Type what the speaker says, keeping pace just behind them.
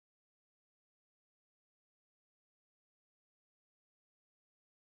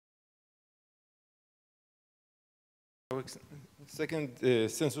our second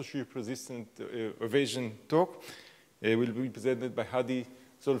censorship-resistant evasion talk will be presented by Hadi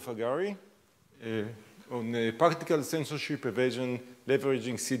Zolfaghari on practical censorship evasion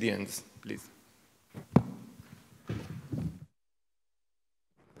leveraging CDNs. Please.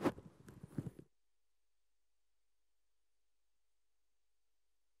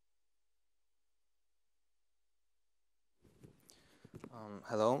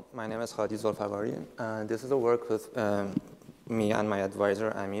 Hello, my name is Hadi Zolfaghari. This is a work with me and my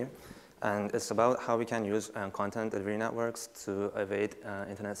advisor, Amir. And it's about how we can use content delivery networks to evade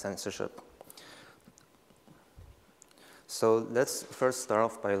internet censorship. So let's first start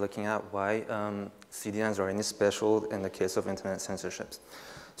off by looking at why CDNs are any special in the case of internet censorships.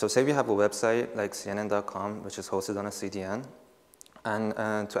 So say we have a website like CNN.com, which is hosted on a CDN.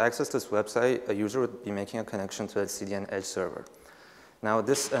 And to access this website, a user would be making a connection to a CDN edge server. Now,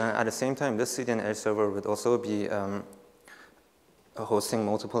 this, at the same time, this CDN edge server would also be hosting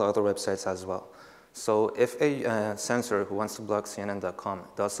multiple other websites as well. So if a censor who wants to block CNN.com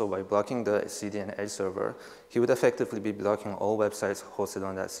does so by blocking the CDN edge server, he would effectively be blocking all websites hosted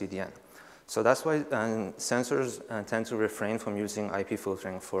on that CDN. So that's why censors tend to refrain from using IP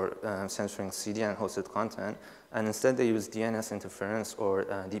filtering for censoring CDN-hosted content, and instead they use DNS interference or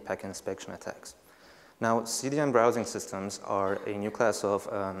deep packet inspection attacks. Now, CDN browsing systems are a new class of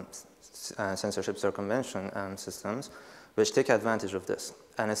censorship circumvention systems which take advantage of this.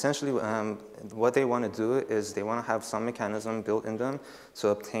 And essentially, what they want to do is they want to have some mechanism built in them to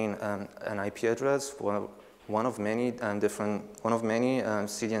obtain an IP address for one of many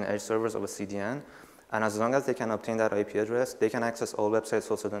CDN edge servers of a CDN. And as long as they can obtain that IP address, they can access all websites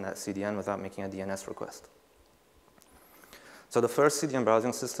hosted on that CDN without making a DNS request. So the first CDN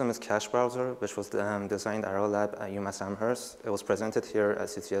browsing system is Cache Browser, which was designed at our lab at UMass Amherst. It was presented here at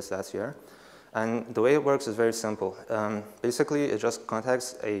CCS last year. And the way it works is very simple. Basically, it just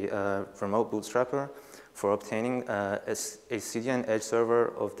contacts a remote bootstrapper for obtaining a CDN edge server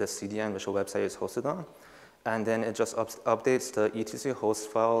of the CDN which a website is hosted on. And then it just updates the etc host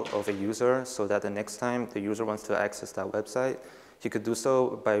file of a user so that the next time the user wants to access that website, he could do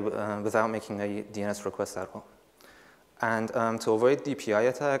so by, without making a DNS request at all. And to avoid DPI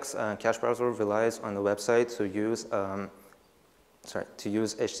attacks, Cache Browser relies on the website to use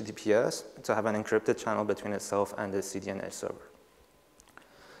HTTPS to have an encrypted channel between itself and the CDN edge server.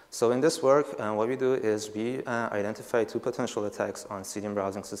 So in this work, what we do is we identify two potential attacks on CDN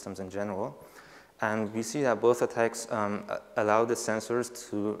browsing systems in general. And we see that both attacks allow the censors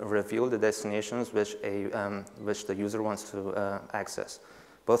to reveal the destinations which the user wants to access.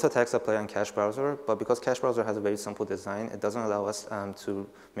 Both attacks apply on Cache Browser, but because Cache Browser has a very simple design, it doesn't allow us to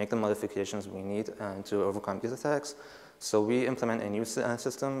make the modifications we need to overcome these attacks. So we implement a new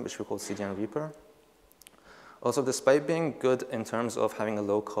system, which we call CDN Reaper. Also, despite being good in terms of having a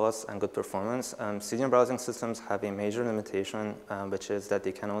low cost and good performance, CDN browsing systems have a major limitation, which is that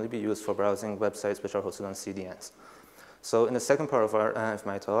they can only be used for browsing websites which are hosted on CDNs. So in the second part of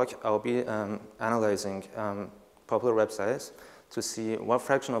my talk, I'll be analyzing popular websites to see what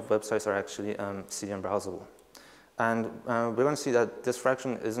fraction of websites are actually CDN browsable. And we're going to see that this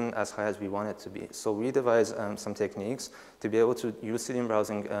fraction isn't as high as we want it to be. So we devised some techniques to be able to use CDN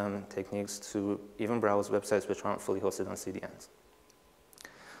browsing techniques to even browse websites which aren't fully hosted on CDNs.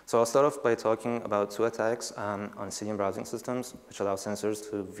 So I'll start off by talking about two attacks on CDN browsing systems, which allow censors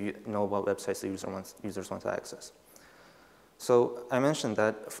to know what websites the users want to access. So I mentioned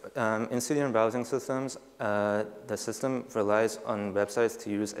that in CDN browsing systems, the system relies on websites to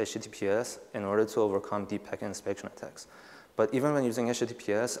use HTTPS in order to overcome deep packet inspection attacks. But even when using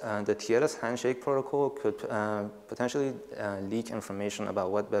HTTPS, the TLS handshake protocol could potentially leak information about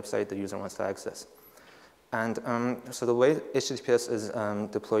what website the user wants to access. And so the way HTTPS is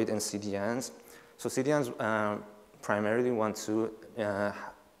deployed in CDNs, so CDNs primarily want to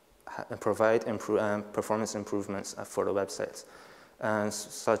provide performance improvements for the websites,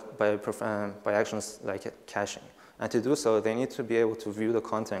 such by actions like caching. And to do so, they need to be able to view the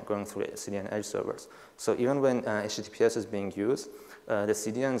content going through CDN edge servers. So even when HTTPS is being used, the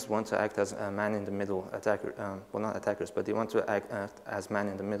CDNs want to act as a man in the middle attacker, well, not attackers, but they want to act as man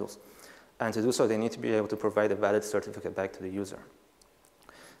in the middles. And to do so, they need to be able to provide a valid certificate back to the user.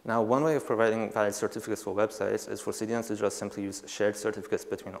 Now, one way of providing valid certificates for websites is for CDNs to just simply use shared certificates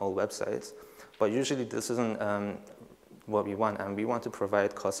between all websites. But usually this isn't what we want, and we want to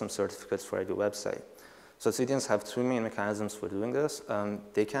provide custom certificates for every website. So CDNs have two main mechanisms for doing this.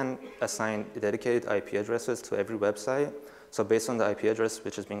 They can assign dedicated IP addresses to every website. So based on the IP address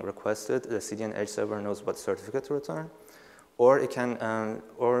which is being requested, the CDN edge server knows what certificate to return. Or it can,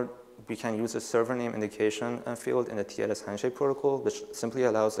 or we can use a server name indication field in the TLS handshake protocol, which simply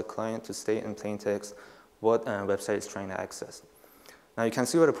allows the client to state in plain text what website it's trying to access. Now you can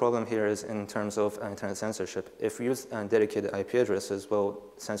see what the problem here is in terms of internet censorship. If we use dedicated IP addresses, well,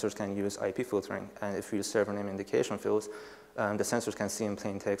 censors can use IP filtering. And if we use server name indication fields, the censors can see in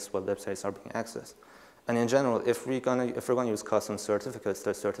plain text what websites are being accessed. And in general, if we're going to use custom certificates,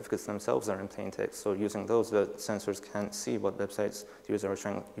 the certificates themselves are in plain text. So using those, the censors can see what websites the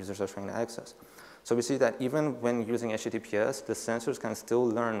users are trying to access. So we see that even when using HTTPS, the censors can still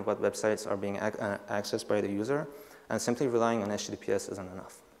learn what websites are being accessed by the user, and simply relying on HTTPS isn't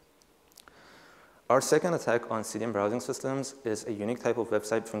enough. Our second attack on CDN browsing systems is a unique type of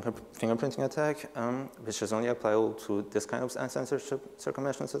website fingerprinting attack, which is only applicable to this kind of censorship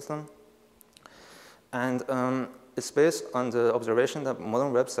circumvention system. And it's based on the observation that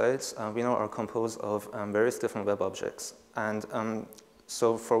modern websites, we know, are composed of various different web objects. And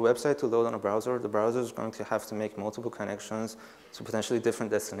so for a website to load on a browser, the browser is going to have to make multiple connections to potentially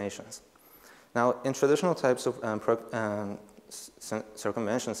different destinations. Now, in traditional types of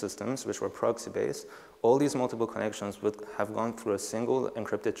circumvention systems, which were proxy-based, all these multiple connections would have gone through a single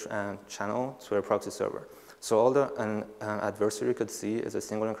encrypted channel to a proxy server. So all the adversary could see is a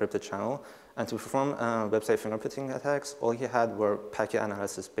single encrypted channel. And to perform website fingerprinting attacks, all he had were packet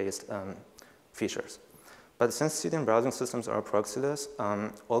analysis-based features. But since CDN browsing systems are proxyless,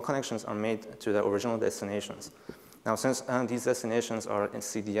 all connections are made to the original destinations. Now, since these destinations are in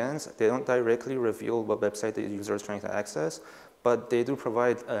CDNs, they don't directly reveal what website the user is trying to access, but they do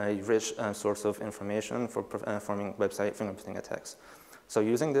provide a rich source of information for performing website fingerprinting attacks. So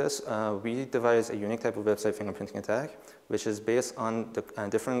using this, we devised a unique type of website fingerprinting attack, which is based on the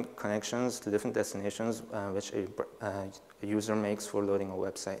different connections to different destinations which a user makes for loading a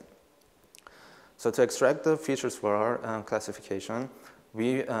website. So to extract the features for our classification,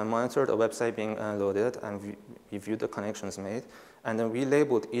 we monitored a website being loaded, and we viewed the connections made. And then we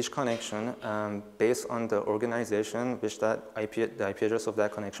labeled each connection based on the organization which the IP address of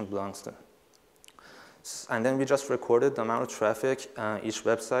that connection belongs to. And then we just recorded the amount of traffic each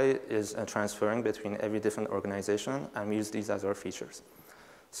website is transferring between every different organization, and we used these as our features.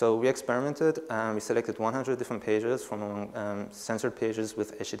 So we experimented, we selected 100 different pages from among censored pages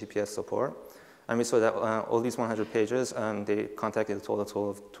with HTTPS support. And we saw that all these 100 pages, they contacted a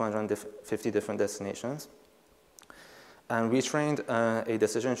total of 250 different destinations. And we trained a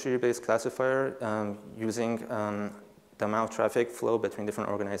decision tree-based classifier using the amount of traffic flow between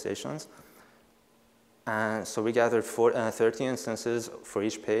different organizations. And so we gathered 30 instances for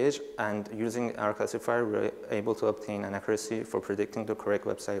each page, and using our classifier, we were able to obtain an accuracy for predicting the correct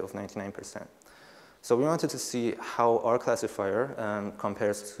website of 99%. So we wanted to see how our classifier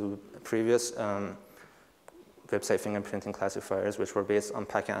compares to previous website fingerprinting classifiers, which were based on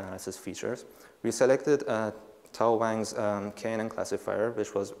packet analysis features. We selected Tao Wang's KNN classifier,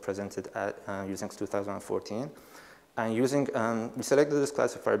 which was presented at USENCS 2014. And we selected this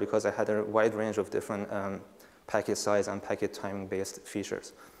classifier because it had a wide range of different packet size and packet timing-based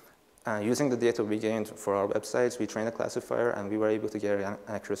features. Using the data we gained for our websites, we trained a classifier, and we were able to get an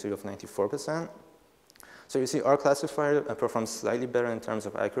accuracy of 94%. So you see, our classifier performs slightly better in terms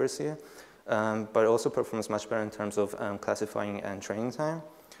of accuracy, but also performs much better in terms of classifying and training time.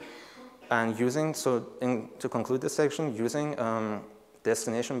 And to conclude this section, using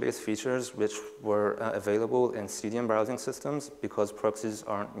destination-based features which were available in CDN browsing systems because proxies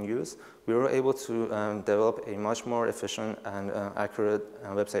aren't used, we were able to develop a much more efficient and accurate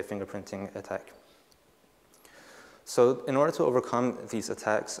website fingerprinting attack. So in order to overcome these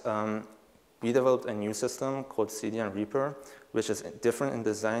attacks, we developed a new system called CDN Reaper, which is different in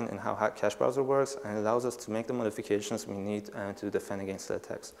design in how cache browser works, and allows us to make the modifications we need to defend against the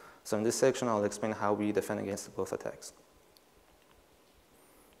attacks. So in this section, I'll explain how we defend against both attacks.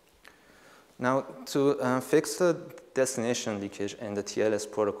 Now, to fix the destination leakage in the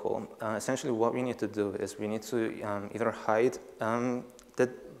TLS protocol, essentially what we need to do is we need to either hide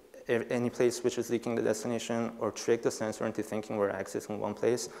any place which is leaking the destination, or trick the censor into thinking we're accessing one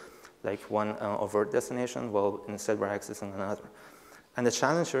place, like one overt destination, while instead we're accessing another. And the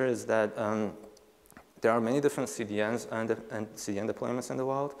challenge here is that there are many different CDNs and CDN deployments in the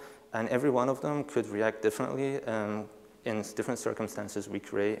world, and every one of them could react differently in different circumstances we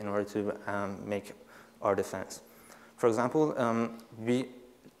create in order to make our defense. For example,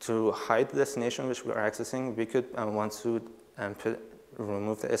 to hide the destination which we are accessing, we could want to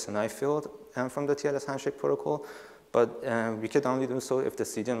remove the SNI field from the TLS handshake protocol, but we could only do so if the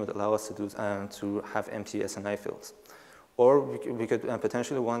CDN would allow us to have empty SNI fields. Or we could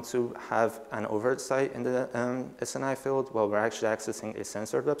potentially want to have an overt site in the SNI field while we're actually accessing a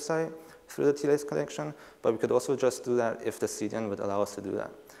censored website through the TLS connection, but we could also just do that if the CDN would allow us to do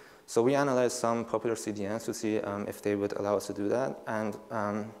that. So we analyzed some popular CDNs to see if they would allow us to do that, and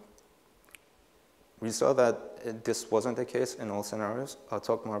we saw that this wasn't the case in all scenarios. I'll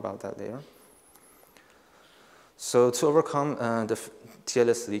talk more about that later. So to overcome the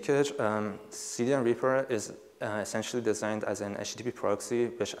TLS leakage, CDN Reaper is essentially designed as an HTTP proxy,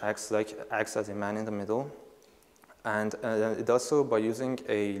 which acts as a man in the middle. And it does so by using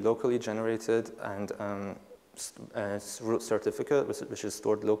a locally generated and root certificate, which is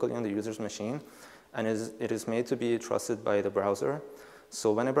stored locally on the user's machine. And it is made to be trusted by the browser.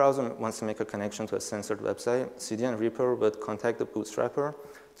 So when a browser wants to make a connection to a censored website, CDN Reaper would contact the bootstrapper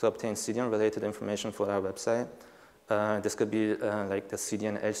to obtain CDN-related information for our website. This could be like the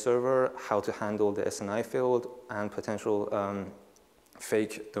CDN edge server, how to handle the SNI field, and potential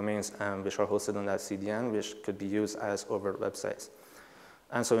fake domains which are hosted on that CDN, which could be used as overt websites.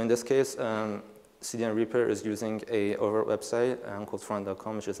 And so in this case, CDN Reaper is using a overt website called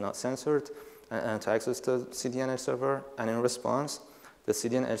front.com, which is not censored, to access the CDN edge server. And in response, the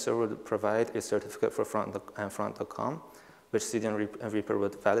CDN edge server would provide a certificate for front.com, which CDN Reaper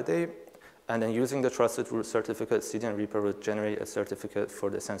would validate. And then using the trusted root certificate, CDN Reaper would generate a certificate for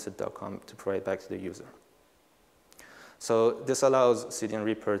the censored.com to provide back to the user. So this allows CDN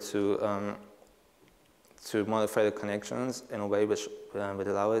Reaper to modify the connections in a way which would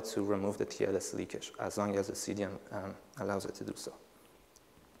allow it to remove the TLS leakage, as long as the CDN allows it to do so.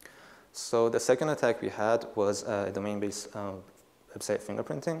 So the second attack we had was a domain-based website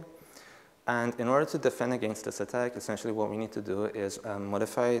fingerprinting. And in order to defend against this attack, essentially what we need to do is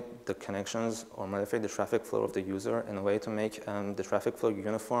modify the connections or modify the traffic flow of the user in a way to make the traffic flow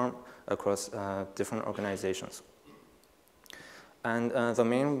uniform across different organizations. And the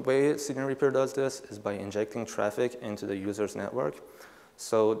main way CDN Reaper does this is by injecting traffic into the user's network.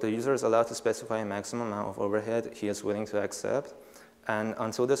 So the user is allowed to specify a maximum amount of overhead he is willing to accept. And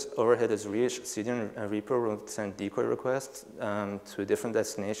until this overhead is reached, CDN Reaper will send decoy requests to different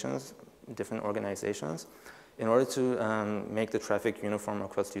destinations, different organizations, in order to make the traffic uniform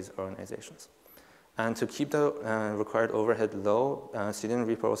across these organizations. And to keep the required overhead low, CDN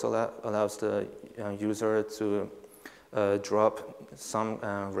Reaper also allows the user to drop some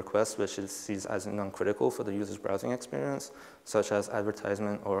requests which it sees as non-critical for the user's browsing experience, such as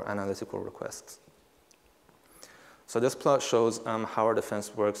advertisement or analytical requests. So this plot shows how our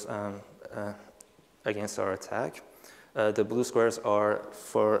defense works against our attack. The blue squares are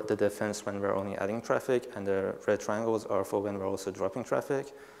for the defense when we're only adding traffic, and the red triangles are for when we're also dropping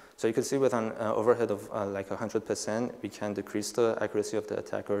traffic. So you can see with an overhead of like 100%, we can decrease the accuracy of the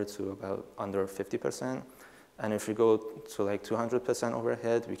attacker to about under 50%. And if we go to like 200%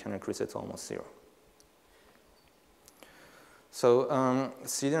 overhead, we can increase it to almost 0. So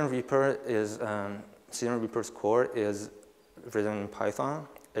CDN Reaper's core is written in Python.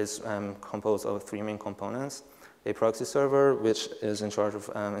 It's composed of 3 main components: a proxy server, which is in charge of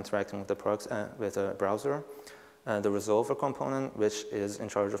interacting with the browser; the resolver component, which is in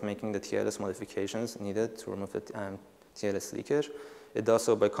charge of making the TLS modifications needed to remove the TLS leakage. It does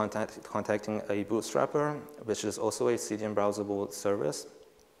so by contacting a bootstrapper, which is also a CDN browsable service,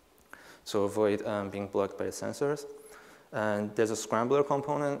 to avoid being blocked by the censors. And there's a scrambler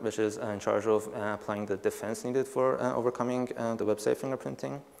component, which is in charge of applying the defense needed for overcoming the website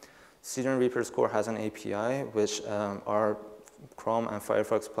fingerprinting. CDN Reaper's core has an API, which our Chrome and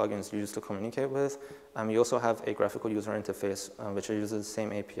Firefox plugins use to communicate with. And we also have a graphical user interface, which uses the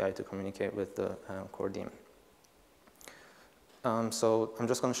same API to communicate with the core daemon. So I'm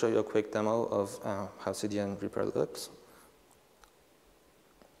just going to show you a quick demo of how CDN Reaper looks.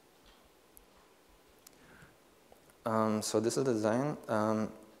 So this is the design.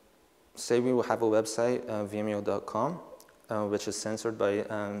 Say we will have a website, vimeo.com, which is censored by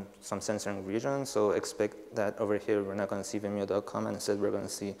some censoring region. So expect that over here we're not going to see vimeo.com, and instead we're going to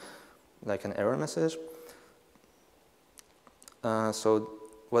see like an error message. So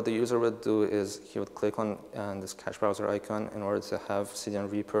what the user would do is he would click on this cache browser icon in order to have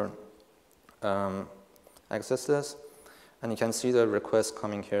CDN Reaper access this. And you can see the requests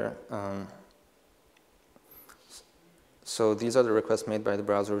coming here. So these are the requests made by the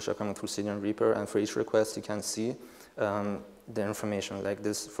browser which are coming through CDN Reaper. And for each request, you can see the information. Like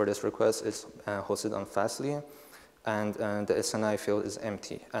this, for this request, it's hosted on Fastly. And the SNI field is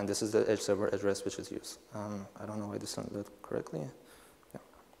empty. And this is the edge server address which is used. I don't know why this didn't load correctly. Yeah.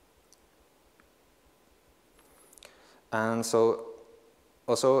 And so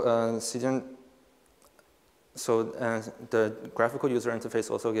also CDN So the graphical user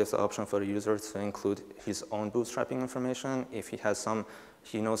interface also gives the option for the user to include his own bootstrapping information if he has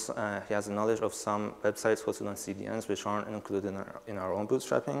he has knowledge of some websites hosted on CDNs which aren't included in our own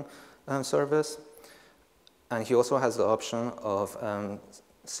bootstrapping service. And he also has the option of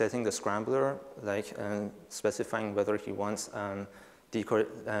setting the scrambler, like specifying whether he wants an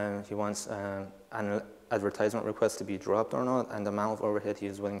advertisement request to be dropped or not, and the amount of overhead he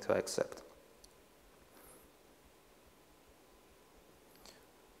is willing to accept.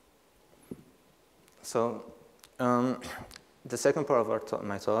 So the second part of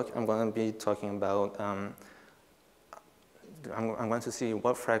my talk, I'm going to be talking about, I'm going to see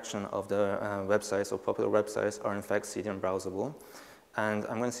what fraction of the websites or popular websites are in fact CDN browsable. And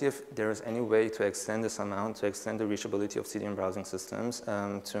I'm going to see if there is any way to extend this amount, to extend the reachability of CDN browsing systems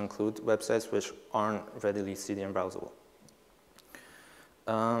to include websites which aren't readily CDN browsable.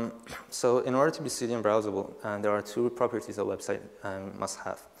 So in order to be CDN browsable, there are two properties a website must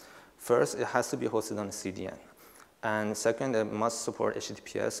have. First, it has to be hosted on a CDN. And second, it must support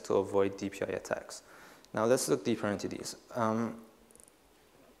HTTPS to avoid DPI attacks. Now let's look deeper into these.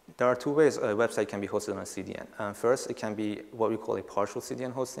 There are two ways a website can be hosted on a CDN. First, it can be what we call a partial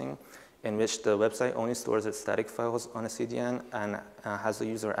CDN hosting, in which the website only stores its static files on a CDN and has the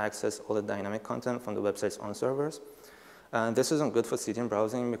user access all the dynamic content from the website's own servers. This isn't good for CDN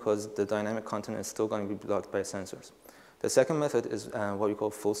browsing because the dynamic content is still going to be blocked by censors. The second method is what we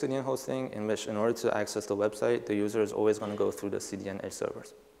call full CDN hosting, in which in order to access the website, the user is always going to go through the CDN edge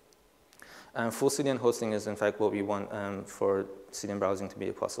servers. And full CDN hosting is in fact what we want for CDN browsing to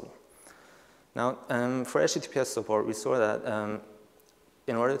be possible. Now, for HTTPS support, we saw that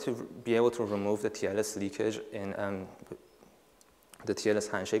in order to be able to remove the TLS leakage in the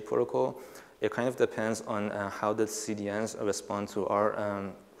TLS handshake protocol, it kind of depends on how the CDNs respond to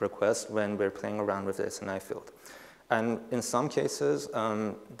our request when we're playing around with the SNI field. And in some cases,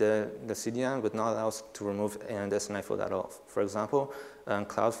 the CDN would not allow us to remove the SNI field at all. For example,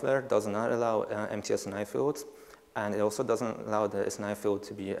 Cloudflare does not allow empty SNI fields, and it also doesn't allow the SNI field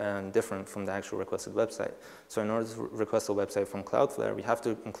to be different from the actual requested website. So in order to request a website from Cloudflare, we have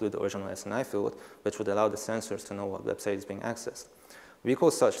to include the original SNI field, which would allow the censors to know what website is being accessed. We call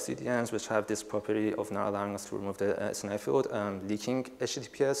such CDNs, which have this property of not allowing us to remove the SNI field, leaking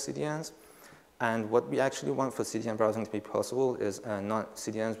HTTPS CDNs. And what we actually want for CDN browsing to be possible is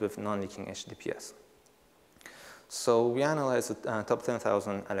CDNs with non-leaking HTTPS. So we analyzed the top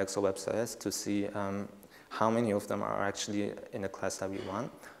 10,000 Alexa websites to see how many of them are actually in the class that we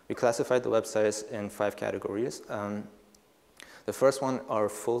want. We classified the websites in 5 categories. The first one are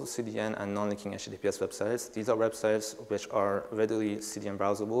full CDN and non-leaking HTTPS websites. These are websites which are readily CDN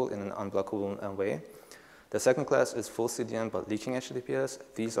browsable in an unblockable way. The second class is full CDN but leaking HTTPS.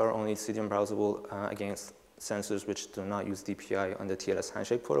 These are only CDN browsable against sensors which do not use DPI on the TLS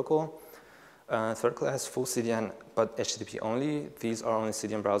handshake protocol. Third class, full CDN but HTTP only. These are only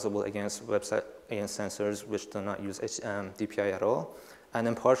CDN browsable against sensors which do not use DPI at all. And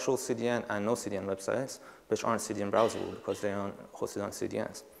then partial CDN and no CDN websites, which aren't CDN browsable because they aren't hosted on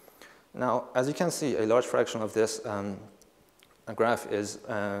CDNs. Now, as you can see, a large fraction of this graph is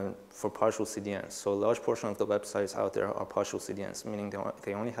for partial CDNs. So a large portion of the websites out there are partial CDNs, meaning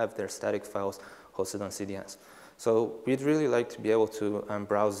they only have their static files hosted on CDNs. So we'd really like to be able to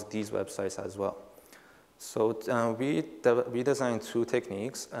browse these websites as well. So we designed 2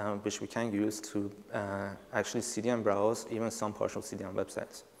 techniques which we can use to actually CDN browse even some partial CDN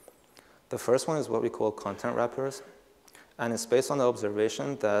websites. The first one is what we call content wrappers. And it's based on the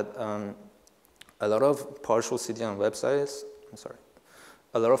observation that a lot of partial CDN websites,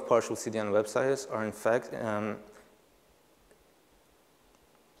 are in fact, I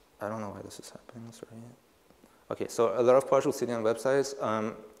don't know why this is happening, sorry. Okay, so a lot of partial CDN websites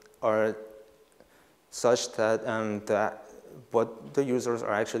are such that, what the users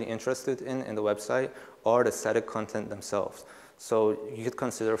are actually interested in the website are the static content themselves. So you could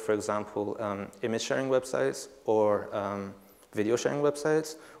consider, for example, image sharing websites or video sharing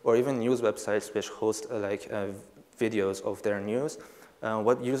websites, or even news websites which host videos of their news.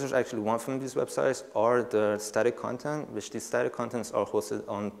 What users actually want from these websites are the static content, which these static contents are hosted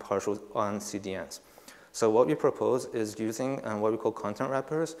on CDNs. So what we propose is using what we call content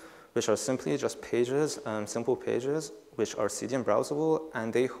wrappers, which are simply just pages, simple pages, which are CDN browsable,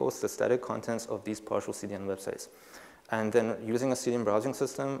 and they host the static contents of these partial CDN websites. And then using a CDN browsing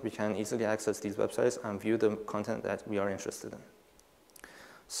system, we can easily access these websites and view the content that we are interested in.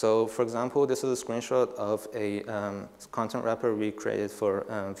 So for example, this is a screenshot of a content wrapper we created for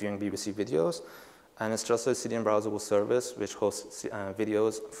viewing BBC videos. And it's just a CDN browsable service which hosts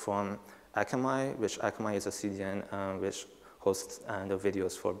videos from Akamai, which Akamai is a CDN which hosts the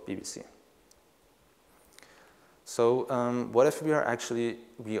videos for BBC. So what if we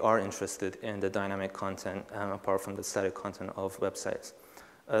are interested in the dynamic content apart from the static content of websites?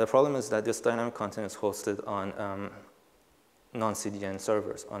 The problem is that this dynamic content is hosted on non-CDN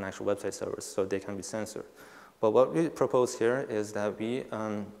servers, on actual website servers, so they can be censored. But what we propose here is that we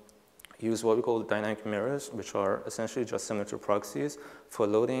use what we call dynamic mirrors, which are essentially just similar to proxies for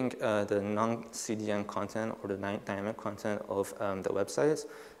loading the non-CDN content or the dynamic content of the websites.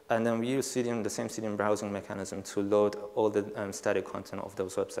 And then we use the same CDN browsing mechanism to load all the static content of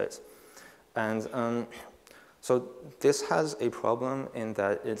those websites. And so this has a problem in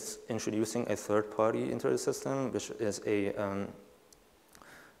that it's introducing a third party into the system, which is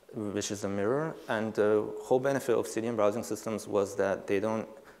a mirror. And the whole benefit of CDN browsing systems was that they don't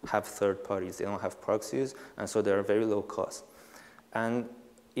have third parties, they don't have proxies, and so they're very low cost. And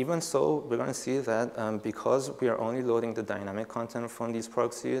even so, we're going to see that because we are only loading the dynamic content from these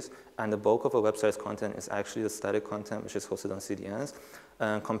proxies, and the bulk of a website's content is actually the static content, which is hosted on CDNs,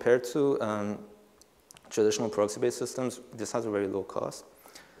 compared to traditional proxy-based systems, this has a very low cost.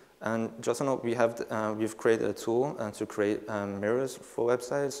 And just to note, we've created a tool to create mirrors for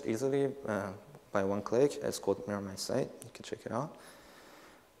websites easily by one click. It's called Mirror My Site. You can check it out.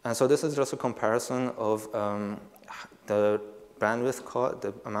 And so this is just a comparison of the bandwidth,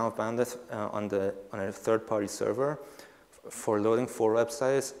 the amount of bandwidth on a third-party server for loading 4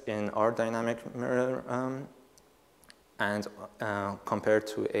 websites in our dynamic mirror and compared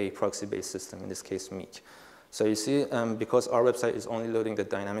to a proxy-based system, in this case, Meek. So you see, because our website is only loading the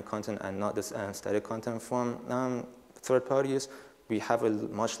dynamic content and not the static content from third parties, we have a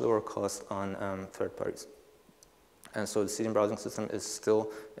much lower cost on third parties. And so the CDN browsing system is still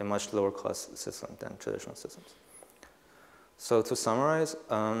a much lower cost system than traditional systems. So to summarize,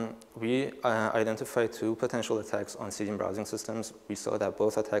 we identified 2 potential attacks on CDN browsing systems. We saw that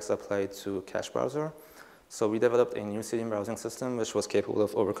both attacks applied to cache browser. So we developed a new CDN browsing system which was capable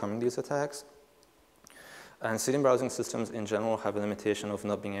of overcoming these attacks. And CDN browsing systems in general have a limitation of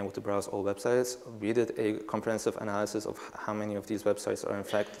not being able to browse all websites. We did a comprehensive analysis of how many of these websites are in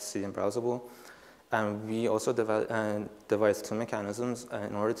fact CDN browsable. And we also devised 2 mechanisms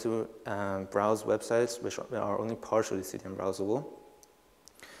in order to browse websites which are only partially CDN browsable,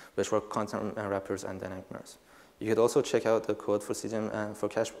 which were content wrappers and dynamic mirrors. You could also check out the code for CDN for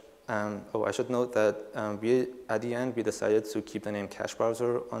cache. Oh, I should note that at the end, we decided to keep the name cache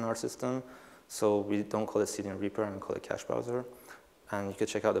browser on our system. So we don't call it CDN Reaper and call it cache browser. And you can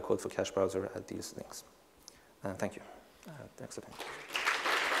check out the code for cache browser at these links. Thank you. Thanks again.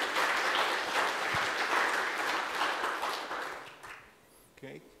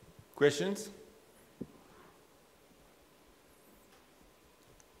 Okay, questions?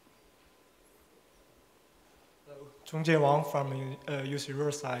 Zhongjian Wang from UC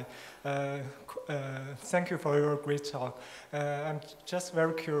Riverside. Thank you for your great talk. I'm just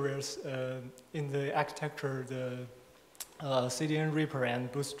very curious, in the architecture, the CDN Reaper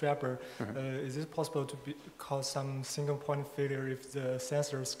and Bootstrapper, is it possible to cause some single point failure if the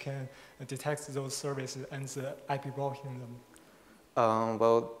sensors can detect those services and the IP blocking them?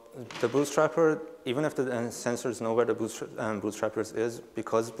 Well, the Bootstrapper, even if the sensors know where the Bootstrappers is,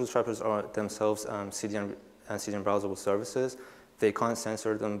 because Bootstrappers are themselves CDN browsable services, they can't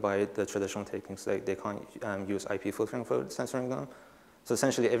censor them by the traditional techniques. Like they can't use IP filtering for censoring them. So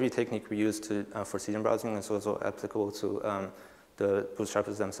essentially, every technique we use for CDN browsing is also applicable to the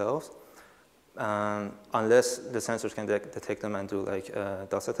Bootstrappers themselves, unless the sensors can detect them and do like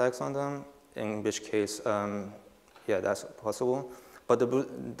DOS attacks on them, in which case, yeah, that's possible. But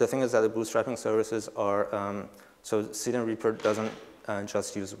the thing is that the bootstrapping services are, so CDN Reaper doesn't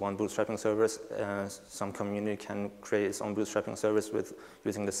just use one bootstrapping service. Some community can create its own bootstrapping service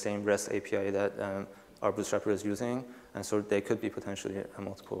using the same REST API that our bootstrapper is using. And so they could be potentially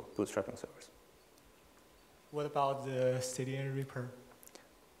multiple bootstrapping servers. What about the CDN Reaper?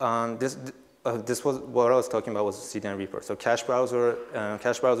 This was what I was talking about was CDN Reaper. So cache browser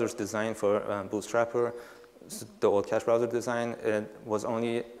is designed for bootstrapper. The old cache browser design, it was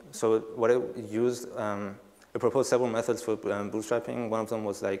only, so what it used, it proposed several methods for bootstrapping. One of them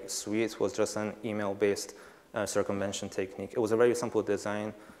was like Suite, was just an email-based circumvention technique. It was a very simple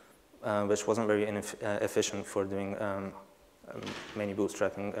design, which wasn't very efficient for doing many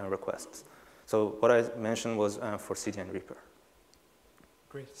bootstrapping requests. So what I mentioned was for CDN Reaper.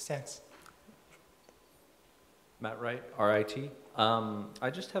 Great, thanks. Matt Wright, RIT. I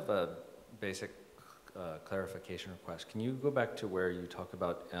just have a basic clarification request. Can you go back to where you talk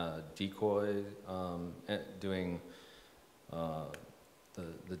about decoy doing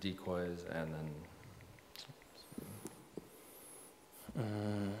the decoys and then.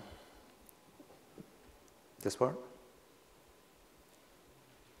 This part?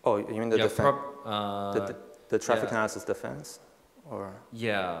 Oh, you mean the defense? The traffic analysis defense? Or?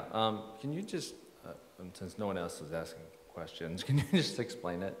 Yeah. Can you just, since no one else is asking questions, can you just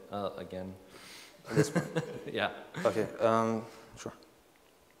explain it again? This one? Yeah. Okay, sure.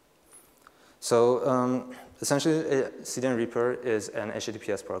 So essentially, CDN Reaper is an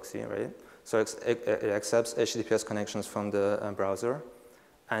HTTPS proxy, right? So it accepts HTTPS connections from the browser,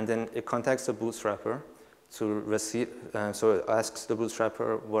 and then it contacts the bootstrapper to receive, so it asks the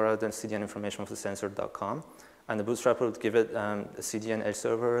bootstrapper what are the CDN information for censored.com, and the bootstrapper would give it the CDN edge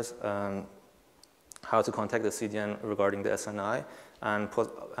servers, how to contact the CDN regarding the SNI, and put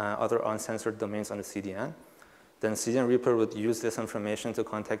other uncensored domains on the CDN. Then CDN Reaper would use this information to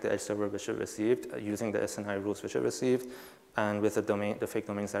contact the edge server which it received using the SNI rules which it received, and with the fake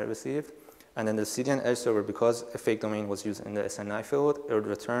domains that it received. And then the CDN edge server, because a fake domain was used in the SNI field, it would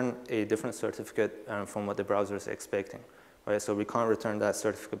return a different certificate from what the browser is expecting. Right? So we can't return that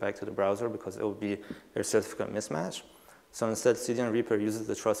certificate back to the browser because it would be a certificate mismatch. So instead, CDN Reaper uses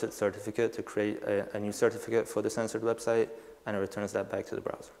the trusted certificate to create a new certificate for the censored website, and it returns that back to the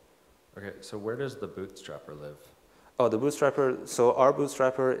browser. Okay, so where does the bootstrapper live? Oh, the bootstrapper, so our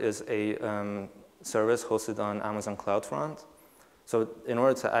bootstrapper is a service hosted on Amazon CloudFront. So in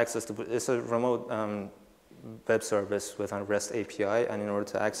order to access it's a remote web service with a REST API, and in order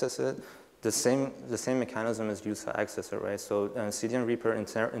to access it, the same mechanism is used to access it, right? So CDN Reaper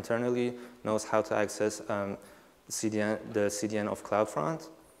internally knows how to access the CDN of CloudFront,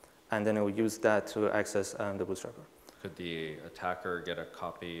 and then it will use that to access the bootstrapper. Could the attacker get a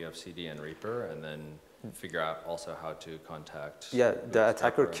copy of CDN Reaper and then figure out also how to contact? Yeah, the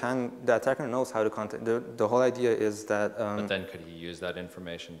attacker knows how to contact. The whole idea is that. But then could he use that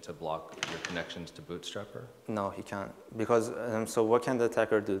information to block your connections to Bootstrapper? No, he can't. Because, so what can the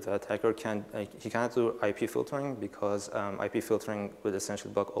attacker do? The attacker he can't do IP filtering because IP filtering would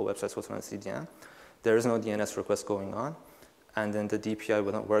essentially block all websites hosted on CDN. There is no DNS request going on. And then the DPI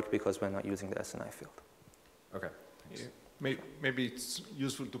wouldn't work because we're not using the SNI field. Okay. Yeah. Maybe it's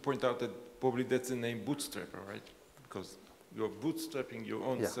useful to point out that probably that's the name Bootstrapper, right? Because you're bootstrapping your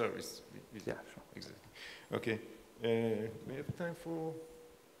own service. Yeah, sure. Exactly. Okay. We have time for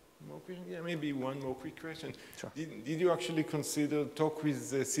more questions? Yeah, maybe one more quick question. Sure. Did you actually talk with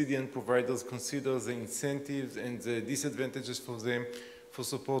the CDN providers, consider the incentives and the disadvantages for them for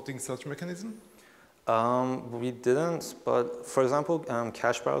supporting such mechanism? We didn't, but for example,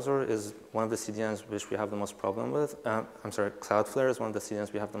 Cache Browser is one of the CDNs which we have the most problem with. I'm sorry, Cloudflare is one of the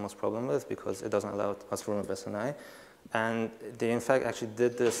CDNs we have the most problem with because it doesn't allow us to remove SNI. And they in fact actually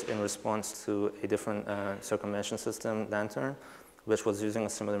did this in response to a different circumvention system, Lantern, which was using a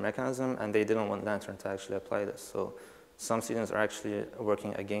similar mechanism, and they didn't want Lantern to actually apply this. So some CDNs are actually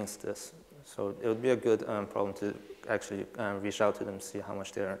working against this. So it would be a good problem to actually reach out to them, see how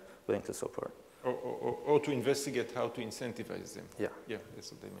much they're willing to support. Or to investigate how to incentivize them. Yeah. Yeah,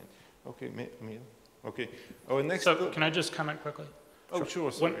 that's what they meant. Okay, Amir. Okay. Our next. So can I just comment quickly? Oh, sure.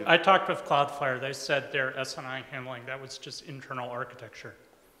 When I talked with Cloudflare, they said their SNI handling, that was just internal architecture.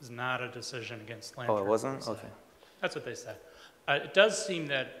 It was not a decision against Lantern. Oh, it wasn't? Okay. That's what they said. It does seem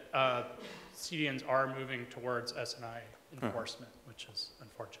that CDNs are moving towards SNI enforcement, which is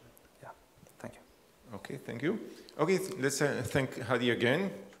unfortunate. Yeah, thank you. Okay, thank you. Okay, let's thank Hadi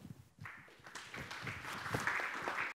again